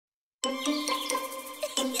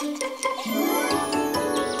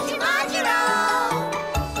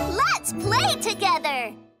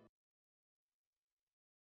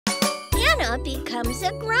Hannah becomes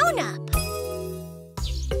a grown-up.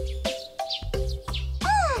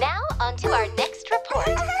 Now, on to our next report.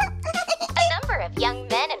 A number of young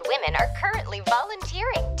men and women are currently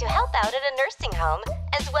volunteering to help out at a nursing home,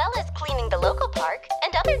 as well as cleaning the local park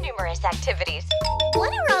and other numerous activities.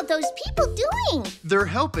 What are all those people doing? They're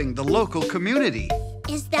helping the local community.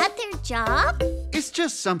 Is that their job? It's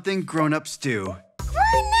just something grown-ups do.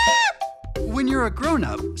 Grown-up! When you're a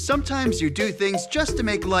grown-up, sometimes you do things just to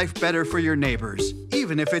make life better for your neighbors,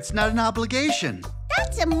 even if it's not an obligation.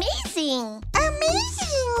 That's amazing!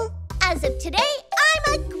 Amazing! As of today,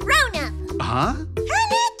 I'm a grown-up. Huh?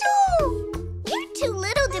 Hannah too! You're too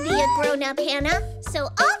little to be a grown-up, Hannah, so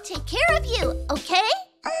I'll take care of you, okay?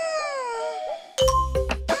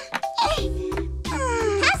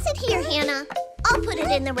 Pass it here, Hannah. I'll put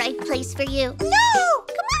it in the right place for you. No!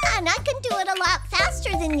 Come on, I can do it a lot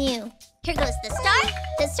faster than you. Here goes the star,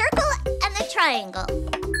 the circle, and the triangle.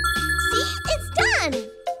 See? It's done!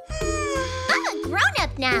 I'm a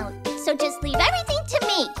grown-up now, so just leave everything to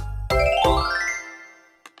me.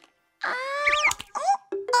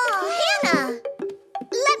 Oh, Hannah!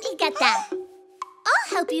 Let me get that. I'll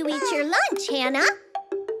help you eat your lunch, Hannah.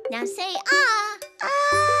 Now say ah.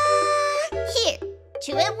 Here,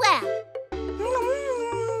 chew it well.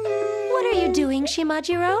 What are you doing,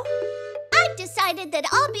 Shimajiro? I've decided that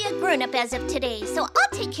I'll be a grown-up as of today, so I'll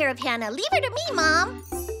take care of Hannah. Leave her to me, Mom.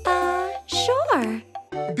 Sure.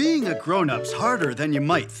 Being a grown-up's harder than you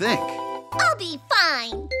might think. I'll be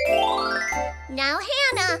fine. Now,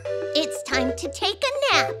 Hannah, it's time to take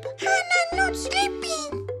a nap. Hannah, not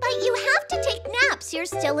sleeping. But you have to take naps. You're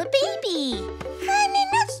still a baby. Hannah,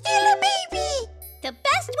 not still a baby. The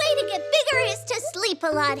best way to get bigger is to sleep a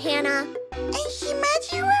lot, Hannah. And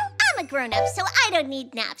Shimajiro? I'm a grown-up, so I don't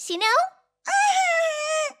need naps, you know?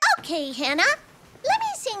 Okay, Hannah. Let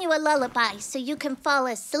me sing you a lullaby so you can fall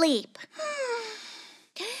asleep.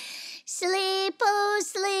 Sleep, oh,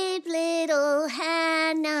 sleep, little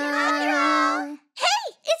Hannah. Shimajiro!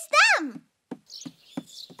 Hey, it's them!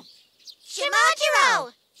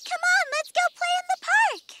 Shimajiro! Come on, let's go play in the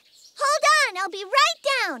park. Hold on, I'll be right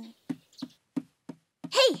down.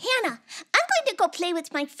 Hey, Hannah, I'm going to go play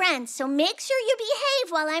with my friends, so make sure you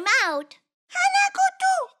behave while I'm out. Hannah, go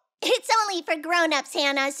too. It's only for grown-ups,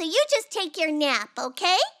 Hannah, so you just take your nap,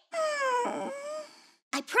 okay?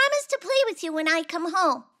 I promise to play with you when I come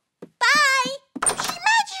home. Bye!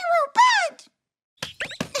 Shimajiro, bad!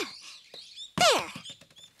 There.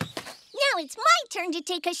 Now it's my turn to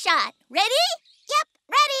take a shot. Ready? Yep,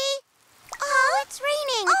 ready. Oh, it's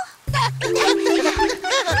raining.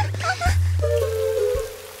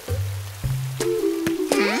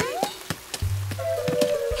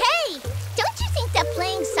 Hey, don't you think that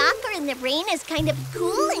playing soccer in the rain is kind of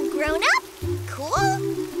cool and grown up? Cool?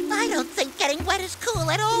 I don't think getting wet is cool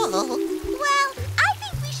at all. Well, I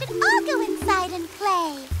think we should all go inside and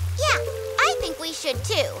play. Yeah, I think we should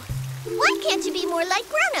too. Why can't you be more like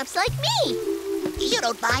grown-ups like me? You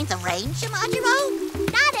don't mind the rain,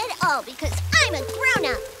 Shimajiro? Not at all, because I'm a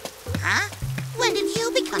grown-up. Huh? When did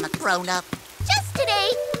you become a grown-up? Just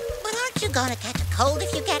today. But aren't you gonna catch a cold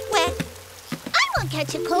if you get wet? I won't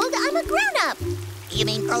catch a cold. I'm a grown-up. You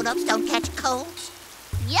mean grown-ups don't catch colds?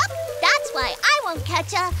 Yep, that's why I won't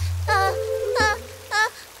catch a,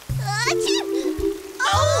 achoo!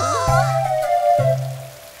 Oh!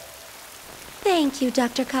 Thank you,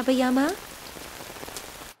 Dr. Kabayama.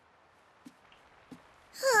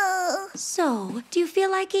 Oh. So, do you feel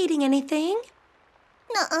like eating anything?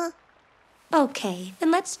 Nuh-uh. Okay,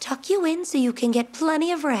 then let's tuck you in so you can get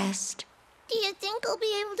plenty of rest. Do you think I'll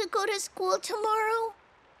be able to go to school tomorrow?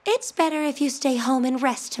 It's better if you stay home and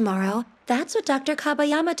rest tomorrow. That's what Dr.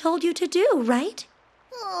 Kabayama told you to do, right?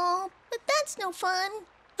 Oh, but that's no fun.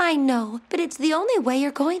 I know, but it's the only way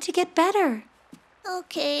you're going to get better.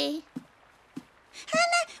 Okay.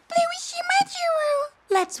 Hannah, play with Shimajiro.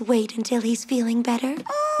 Let's wait until he's feeling better.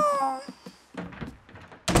 Oh.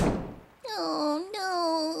 Oh,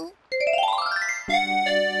 no.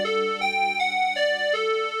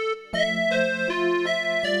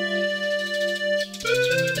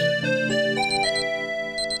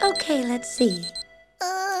 Okay, let's see.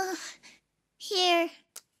 Here.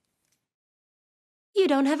 You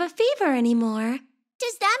don't have a fever anymore.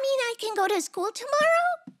 Does that mean I can go to school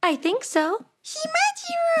tomorrow? I think so.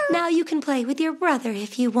 Shimajiro! Now you can play with your brother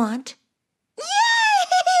if you want. Yay!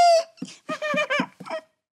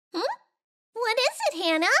 What is it,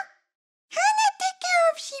 Hannah? Hannah, take care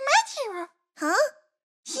of Shimajiro. Huh?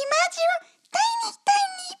 Shimajiro, tiny,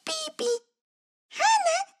 tiny baby.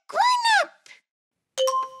 Hannah, grown up.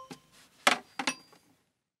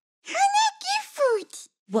 Hannah, give food.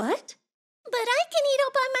 What? But I can eat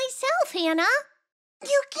all by myself, Hannah.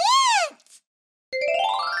 You can't!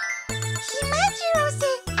 Shimajiro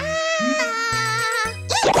said,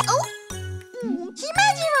 Oh!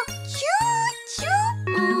 Shimajiro, choo-choo!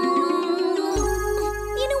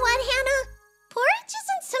 You know what, Hannah? Porridge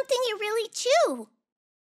isn't something you really chew.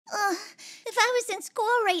 If I was in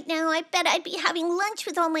school right now, I bet I'd be having lunch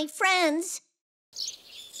with all my friends.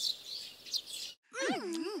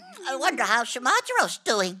 I wonder how Shimajiro's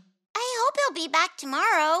doing. I hope he'll be back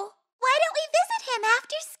tomorrow. Why don't we visit him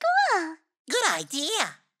after school? Good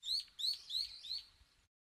idea.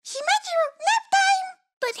 Shimajiro, nap time!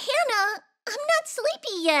 But Hannah, I'm not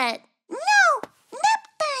sleepy yet. No, nap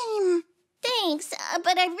time! Thanks,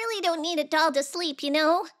 but I really don't need a doll to sleep, you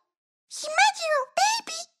know? Shimajiro,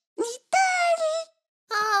 baby, need daddy.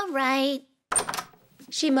 All right.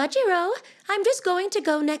 Shimajiro, I'm just going to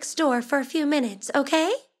go next door for a few minutes,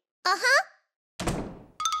 okay? Uh-huh.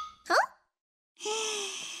 Huh?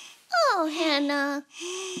 Oh, Hannah.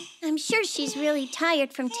 I'm sure she's really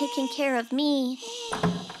tired from taking care of me.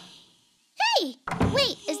 Hey,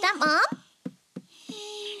 wait, is that Mom?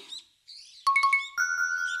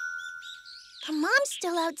 Her mom's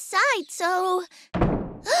still outside, so...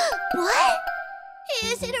 What?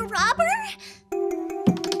 Is it a robber?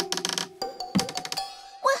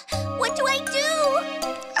 What do I do?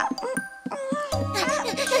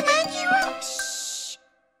 Shh!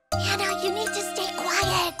 Hannah, you need to stay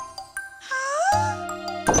quiet.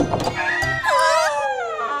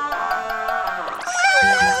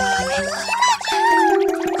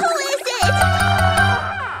 Who is it?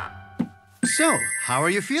 So, how are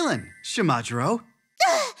you feeling, Shimajiro?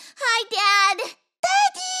 Hi, Dad.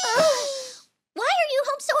 Daddy! Why are you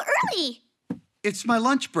home so early? It's my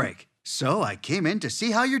lunch break, so I came in to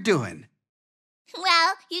see how you're doing.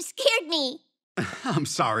 Well, you scared me. I'm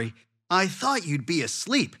sorry. I thought you'd be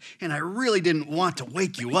asleep, and I really didn't want to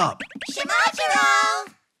wake you up.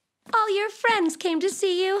 Shimajiro! All your friends came to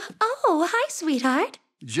see you. Oh, hi, sweetheart.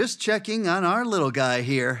 Just checking on our little guy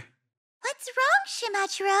here. What's wrong,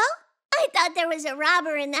 Shimajiro? I thought there was a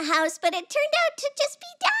robber in the house, but it turned out to just be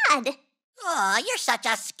Dad. Oh, you're such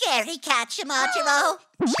a scary cat, Shimajiro.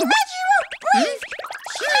 Shimajiro, please!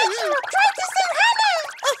 Shimajiro tried to sing Hannah!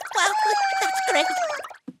 Oh, well, that's great.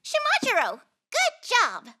 Shimajiro, good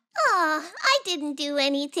job. Aw, I didn't do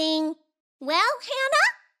anything. Well, Hannah,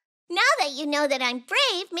 now that you know that I'm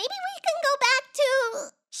brave, maybe we can go back to...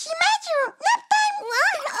 Shimajiro, nap time!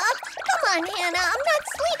 What? Come on, Hannah, I'm not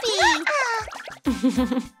sleepy.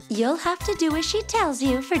 You'll have to do as she tells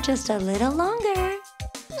you for just a little longer.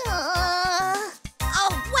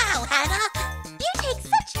 Oh, wow, Hannah! You take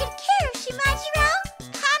such good care of Shimajiro.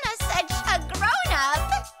 Hannah's such a grown-up.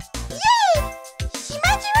 Yay!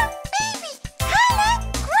 Shimajiro, baby! Hannah,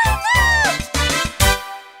 grown up!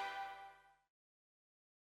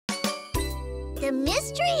 The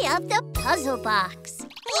mystery of the puzzle box.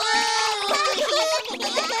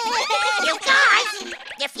 You guys!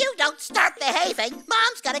 If you don't start behaving,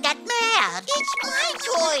 Mom's gonna get mad. It's my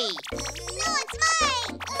toy. No, it's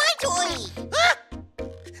mine. My toy. Ah!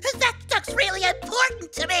 That looks really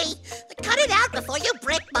important to me. Cut it out before you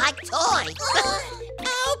break my toy.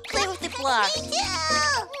 I'll play with the blocks.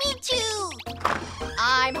 Me too.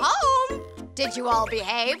 I'm home. Did you all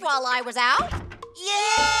behave while I was out?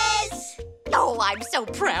 Yes! Oh, I'm so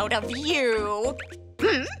proud of you.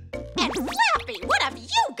 And Flappy, what have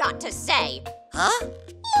you got to say? Huh?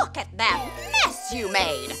 Look at that mess you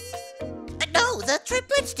made. No, the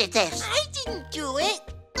triplets did this. I didn't do it.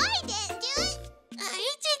 I didn't do it.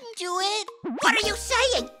 I didn't do it. What are you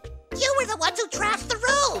saying? You were the ones who trashed the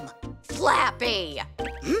room. Flappy.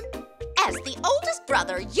 As the oldest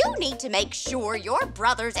brother, you need to make sure your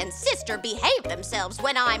brothers and sister behave themselves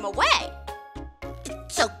when I'm away.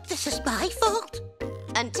 So this is my fault?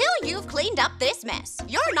 Until you've cleaned up this mess,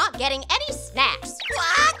 you're not getting any snacks.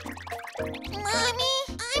 What? Mommy,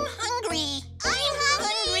 I'm hungry. I'm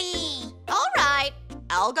hungry. All right,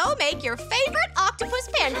 I'll go make your favorite octopus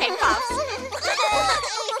pancake puffs.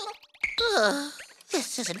 Ugh,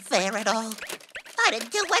 this isn't fair at all. I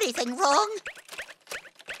didn't do anything wrong.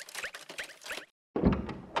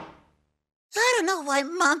 I don't know why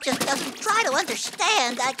Mom just doesn't try to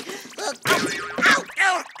understand. Ow!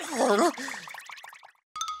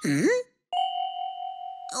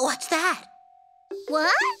 What's that?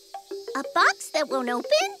 What? A box that won't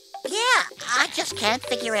open? Yeah, I just can't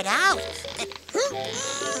figure it out.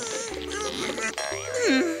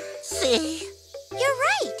 See? You're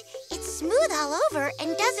right. It's smooth all over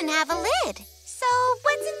and doesn't have a lid. So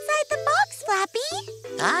what's inside the box, Flappy?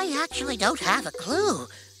 I actually don't have a clue.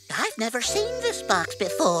 I've never seen this box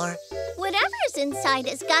before. Whatever's inside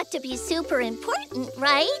has got to be super important,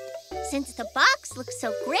 right? since the box looks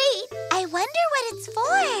so great. I wonder what it's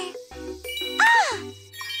for. Ah!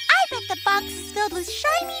 I bet the box is filled with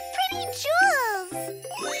shiny, pretty jewels.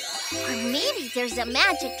 Or maybe there's a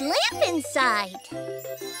magic lamp inside.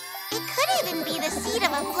 It could even be the seed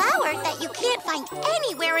of a flower that you can't find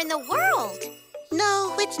anywhere in the world.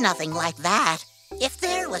 No, it's nothing like that. If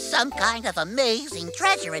there was some kind of amazing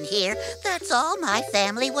treasure in here, that's all my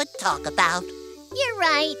family would talk about. You're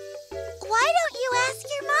right. Why don't you ask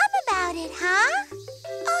your mom about it, huh?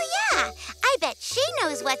 Oh, yeah. I bet she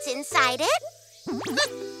knows what's inside it.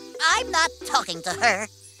 I'm not talking to her.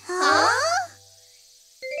 Huh?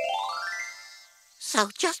 So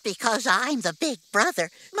just because I'm the big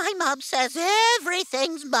brother, my mom says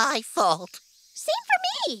everything's my fault. Same for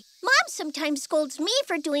me. Mom sometimes scolds me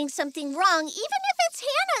for doing something wrong, even if it's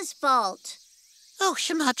Hannah's fault. Oh,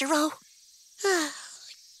 Shimajiro.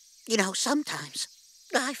 You know, sometimes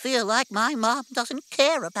I feel like my mom doesn't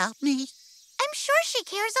care about me. I'm sure she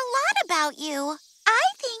cares a lot about you. I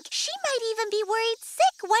think she might even be worried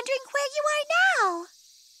sick, wondering where you are now.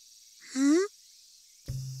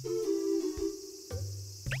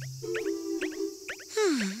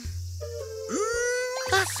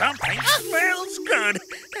 Something smells good.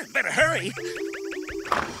 Better hurry.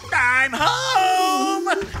 I'm home!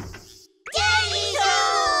 Daddy's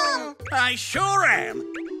home! I sure am.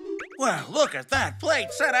 Well, look at that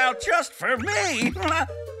plate set out just for me.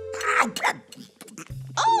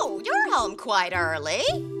 Oh, you're home quite early.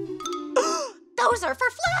 Those are for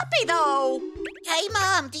Flappy, though. Hey,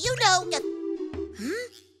 Mom, do you know...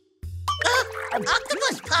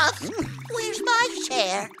 Octopus Puffs, where's my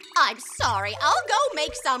share? I'm sorry. I'll go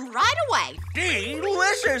make some right away.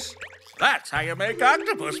 Delicious. That's how you make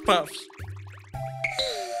octopus puffs.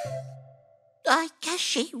 I guess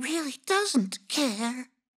she really doesn't care.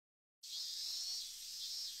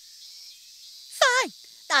 Fine.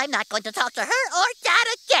 I'm not going to talk to her or Dad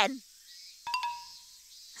again.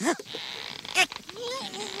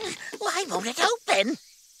 Why won't it open?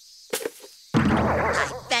 I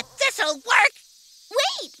bet this'll work.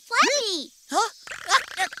 Wait, Flappy! Huh?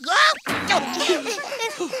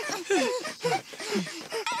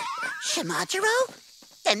 Shimajiro?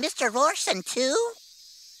 And Mr. Rorson, too?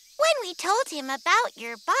 When we told him about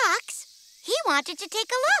your box, he wanted to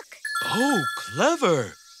take a look. Oh,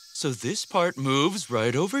 clever. So this part moves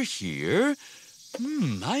right over here.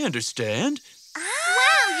 I understand.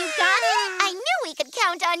 Wow, you got it? I knew we could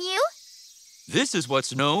count on you. This is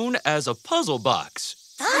what's known as a puzzle box.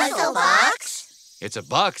 Puzzle box? It's a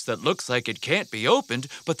box that looks like it can't be opened,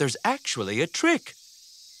 but there's actually a trick.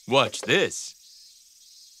 Watch this.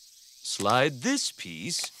 Slide this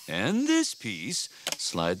piece and this piece,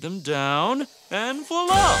 slide them down, and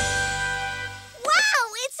voila! Wow,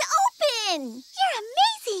 it's open! You're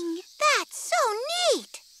amazing. That's so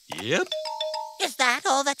neat. Yep. Is that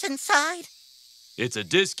all that's inside? It's a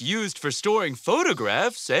disc used for storing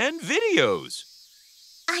photographs and videos.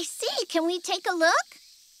 I see. Can we take a look?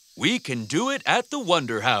 We can do it at the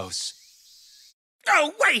Wonder House.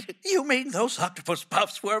 Oh, wait. You mean those octopus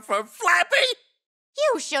puffs were for Flappy?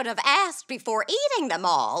 You should have asked before eating them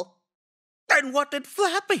all. Then what did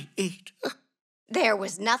Flappy eat? There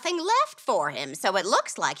was nothing left for him, so it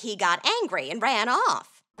looks like he got angry and ran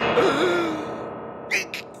off.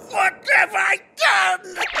 What have I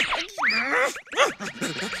done?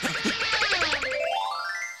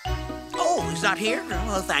 Oh, he's not here?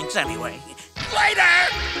 Well, thanks anyway. Later!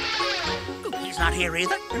 He's not here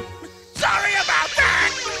either. Sorry about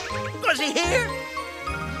that! Was he here?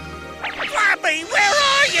 Flappy, where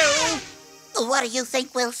are you? What do you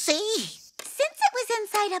think we'll see? Since it was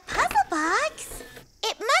inside a puzzle box,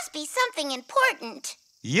 it must be something important.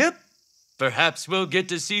 Yep. Perhaps we'll get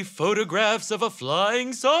to see photographs of a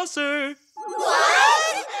flying saucer.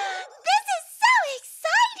 What? This is so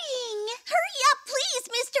exciting! Hurry up, please,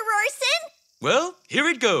 Mr. Rorson. Well, here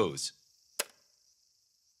it goes.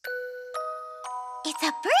 It's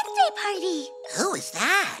a birthday party. Who is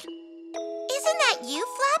that? Isn't that you,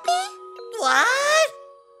 Flappy? What?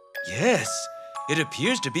 Yes, it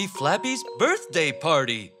appears to be Flappy's birthday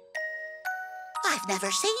party. I've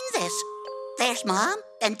never seen this. There's Mom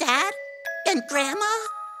and Dad and Grandma.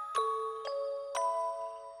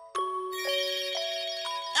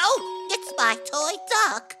 Oh, it's my toy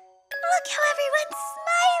duck. Look how everyone's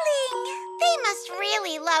smiling. They must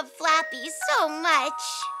really love Flappy so much.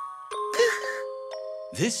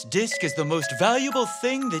 This disc is the most valuable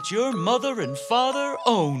thing that your mother and father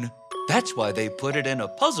own. That's why they put it in a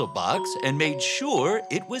puzzle box and made sure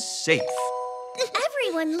it was safe.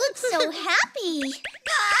 Everyone looks so happy.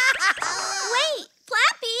 Wait,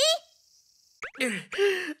 Flappy!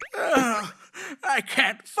 I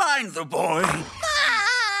can't find the boy.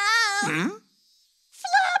 Hmm?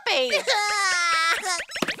 Flappy!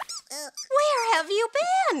 Where have you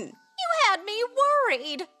been? You had me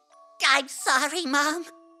worried. I'm sorry, Mom.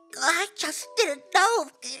 I just didn't know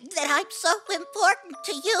that I'm so important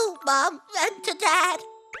to you, Mom, and to Dad.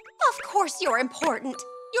 Of course you're important.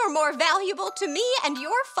 You're more valuable to me and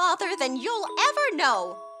your father than you'll ever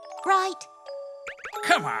know. Right?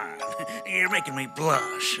 Come on. You're making me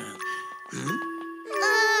blush. Hmm?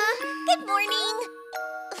 Good morning.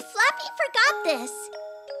 Flappy forgot this.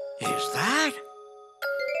 Is that?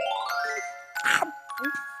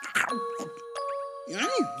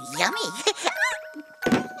 Yummy.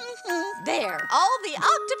 There, all the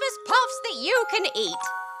octopus puffs that you can eat.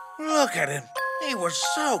 Look at him. He was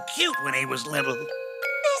so cute when he was little.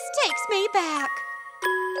 This takes me back.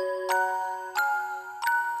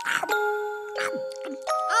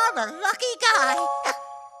 I'm a lucky guy.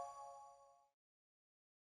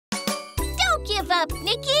 Don't give up,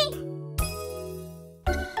 Nikki.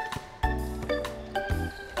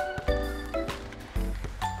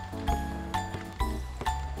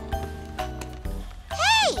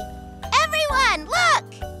 Hey! Everyone, look!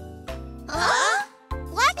 Huh?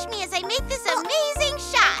 Watch me as I make this amazing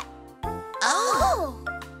shot. Oh.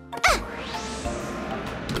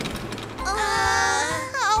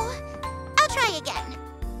 I'll try again.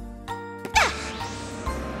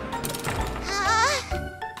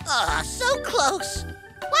 So close.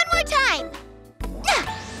 One more time.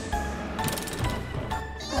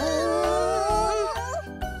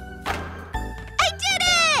 I did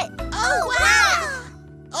it! Oh, wow!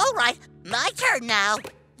 All right, my turn now.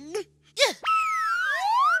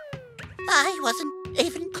 I wasn't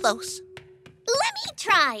even close. Let me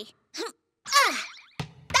try.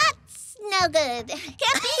 That's no good.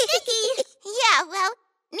 Can't be Nikki. Yeah, well,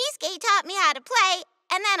 Nisuke taught me how to play,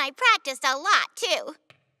 and then I practiced a lot, too.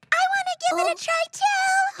 I want to give it a try, too.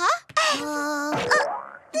 Huh?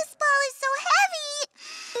 This ball is so heavy.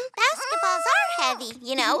 Basketballs are heavy,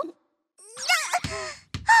 you know.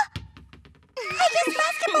 I guess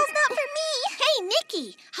basketball's not for me. Hey, Nikki,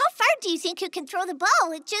 how far do you think you can throw the ball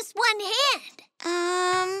with just one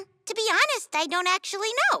hand? To be honest, I don't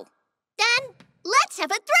actually know. Then let's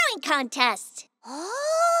have a throwing contest. Oh!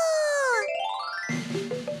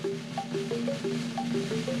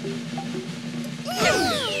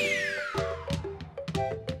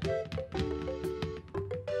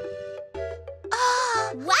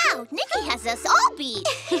 Wow, Nikki has us all beat.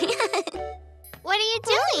 What are you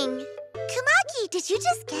doing? Kumaki, did you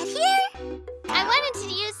just get here? I wanted to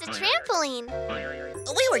use the trampoline.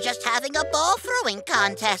 We were just having a ball throwing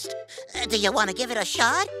contest. Do you want to give it a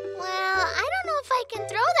shot? Well, I don't know if I can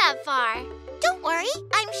throw that far. Don't worry,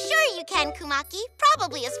 I'm sure you can, Kumaki.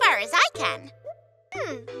 Probably as far as I can.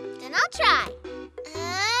 Then I'll try.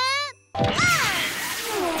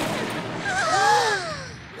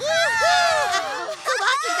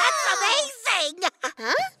 Kumaki, that's amazing!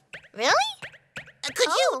 Huh? Really? Could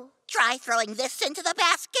you try throwing this into the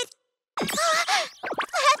basket?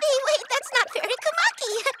 Flappy, wait, that's not fair to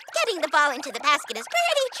Kumaki. Getting the ball into the basket is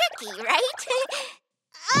pretty tricky, right?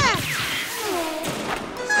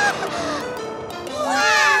 Wow!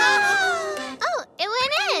 Oh, it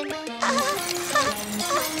went in.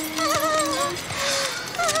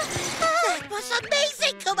 That was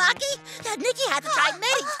amazing, Kumaki! Nikki had to try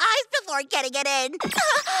many times before getting it in. But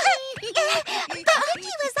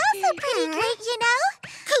Nikki was also pretty great, you know?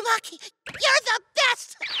 Kumaki, you're the best!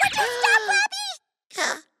 Would you stop, Flappy?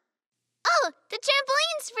 Huh? Oh, the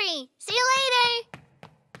trampoline's free. See you later.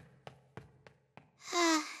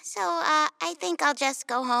 So, I think I'll just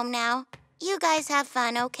go home now. You guys have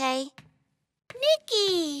fun, okay?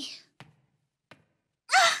 Nikki.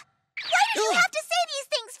 Why do you have to say these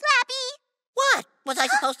things, Flappy? What? Was I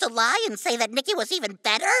supposed to lie and say that Nikki was even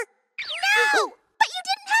better? No! But you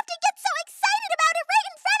didn't have to get so excited about it right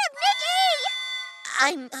in front of Nikki!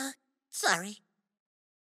 I'm, sorry.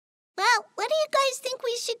 Well, what do you guys think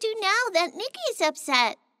we should do now that Nikki's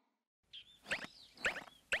upset?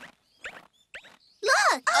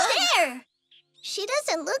 Look, there! She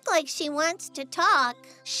doesn't look like she wants to talk.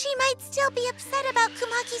 She might still be upset about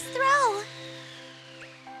Kumaki's throw.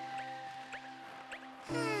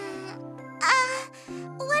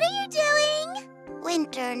 What are you doing?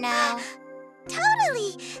 Winter now.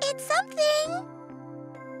 Totally! It's something.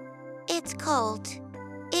 It's cold.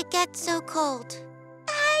 It gets so cold.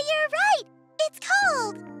 You're right! It's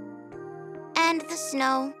cold! And the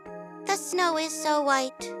snow. The snow is so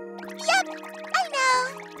white. Yep, I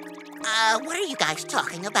know. What are you guys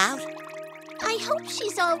talking about? I hope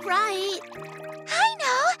she's all right. I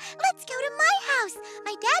know! Let's go to my house.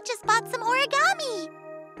 My dad just bought some origami.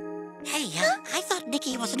 Hey, I thought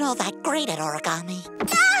Nikki wasn't all that great at origami.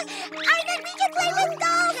 I mean, we can play with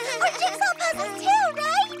dolls or jigsaw puzzles too,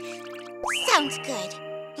 right? Sounds good.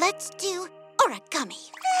 Let's do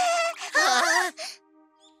origami.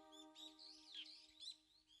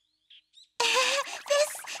 This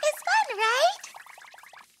is fun, right?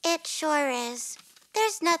 It sure is.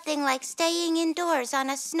 There's nothing like staying indoors on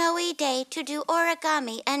a snowy day to do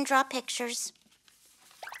origami and draw pictures.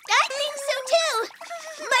 I think so, too.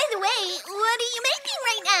 By the way, what are you making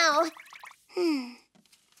right now?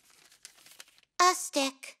 A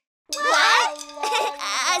stick. What?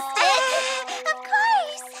 A stick? Of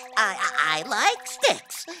course. I like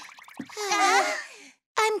sticks.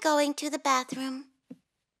 I'm going to the bathroom.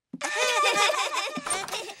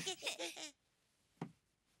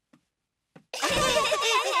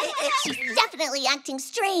 She's definitely acting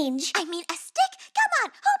strange. I mean, a stick? Come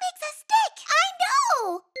on, who makes a stick? I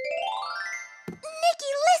know!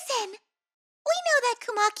 Nikki, listen. We know that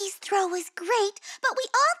Kumaki's throw was great, but we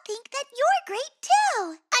all think that you're great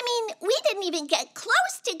too. I mean, we didn't even get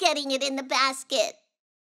close to getting it in the basket.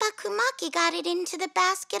 But Kumaki got it into the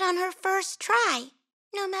basket on her first try.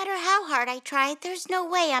 No matter how hard I tried, there's no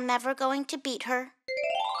way I'm ever going to beat her.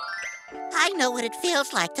 I know what it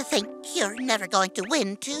feels like to think you're never going to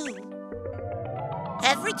win, too.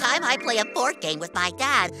 Every time I play a board game with my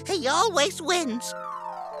dad, he always wins.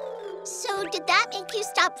 So did that make you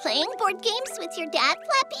stop playing board games with your dad,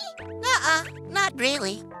 Flappy? Not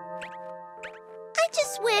really. I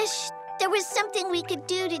just wish there was something we could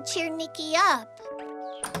do to cheer Nikki up.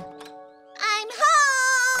 I'm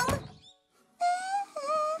home!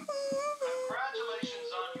 Congratulations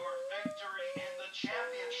on your victory in the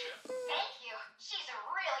championship. Thank you. She's a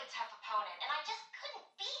really tough opponent, and I just couldn't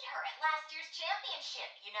beat her at last year's championship,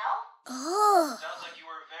 you know? Oh. Sounds like you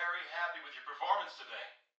were very happy with your performance today.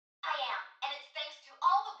 I am, and it's thanks to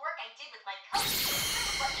all the work I did with my coach to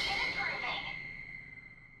improve what needed improving.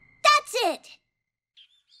 That's it!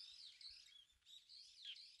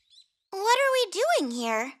 What are we doing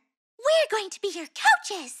here? We're going to be your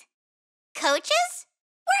coaches. Coaches?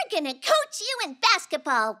 We're gonna coach you in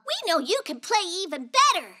basketball. We know you can play even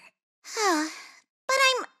better. But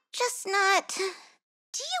I'm just not...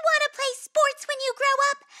 Do you want to play sports when you grow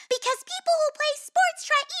up? Because people who play sports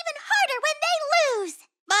try even harder when they lose.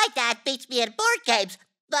 My dad beats me at board games,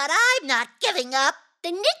 but I'm not giving up.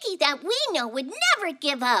 The Nikki that we know would never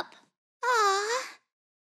give up. Aw.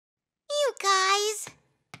 You guys.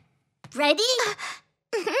 Ready?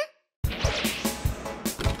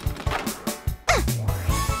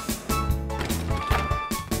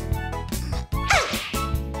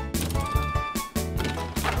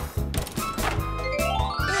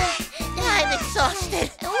 I'm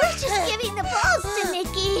exhausted. We're just giving the balls to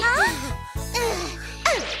Nikki.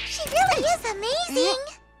 She really is amazing.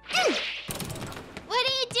 What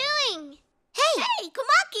are you doing? Hey,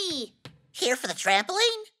 Kumaki. Here for the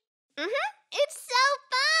trampoline? It's so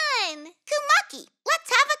fun. Kumaki, let's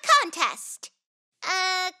have a contest.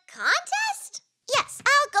 A contest? Yes,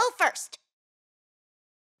 I'll go first.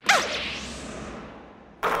 Go,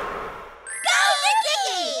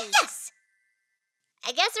 Nikki! Yes.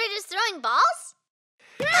 I guess we're just throwing balls?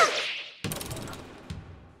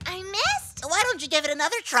 I missed? Why don't you give it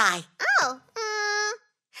another try? Oh,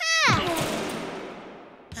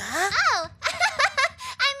 Oh,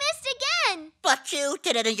 I missed again. But you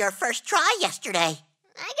did it in your first try yesterday.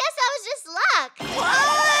 I guess that was just luck.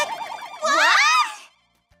 What?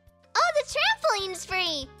 Oh, the trampoline's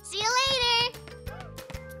free. See you later.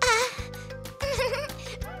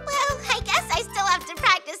 Well, I guess I still have to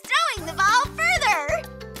practice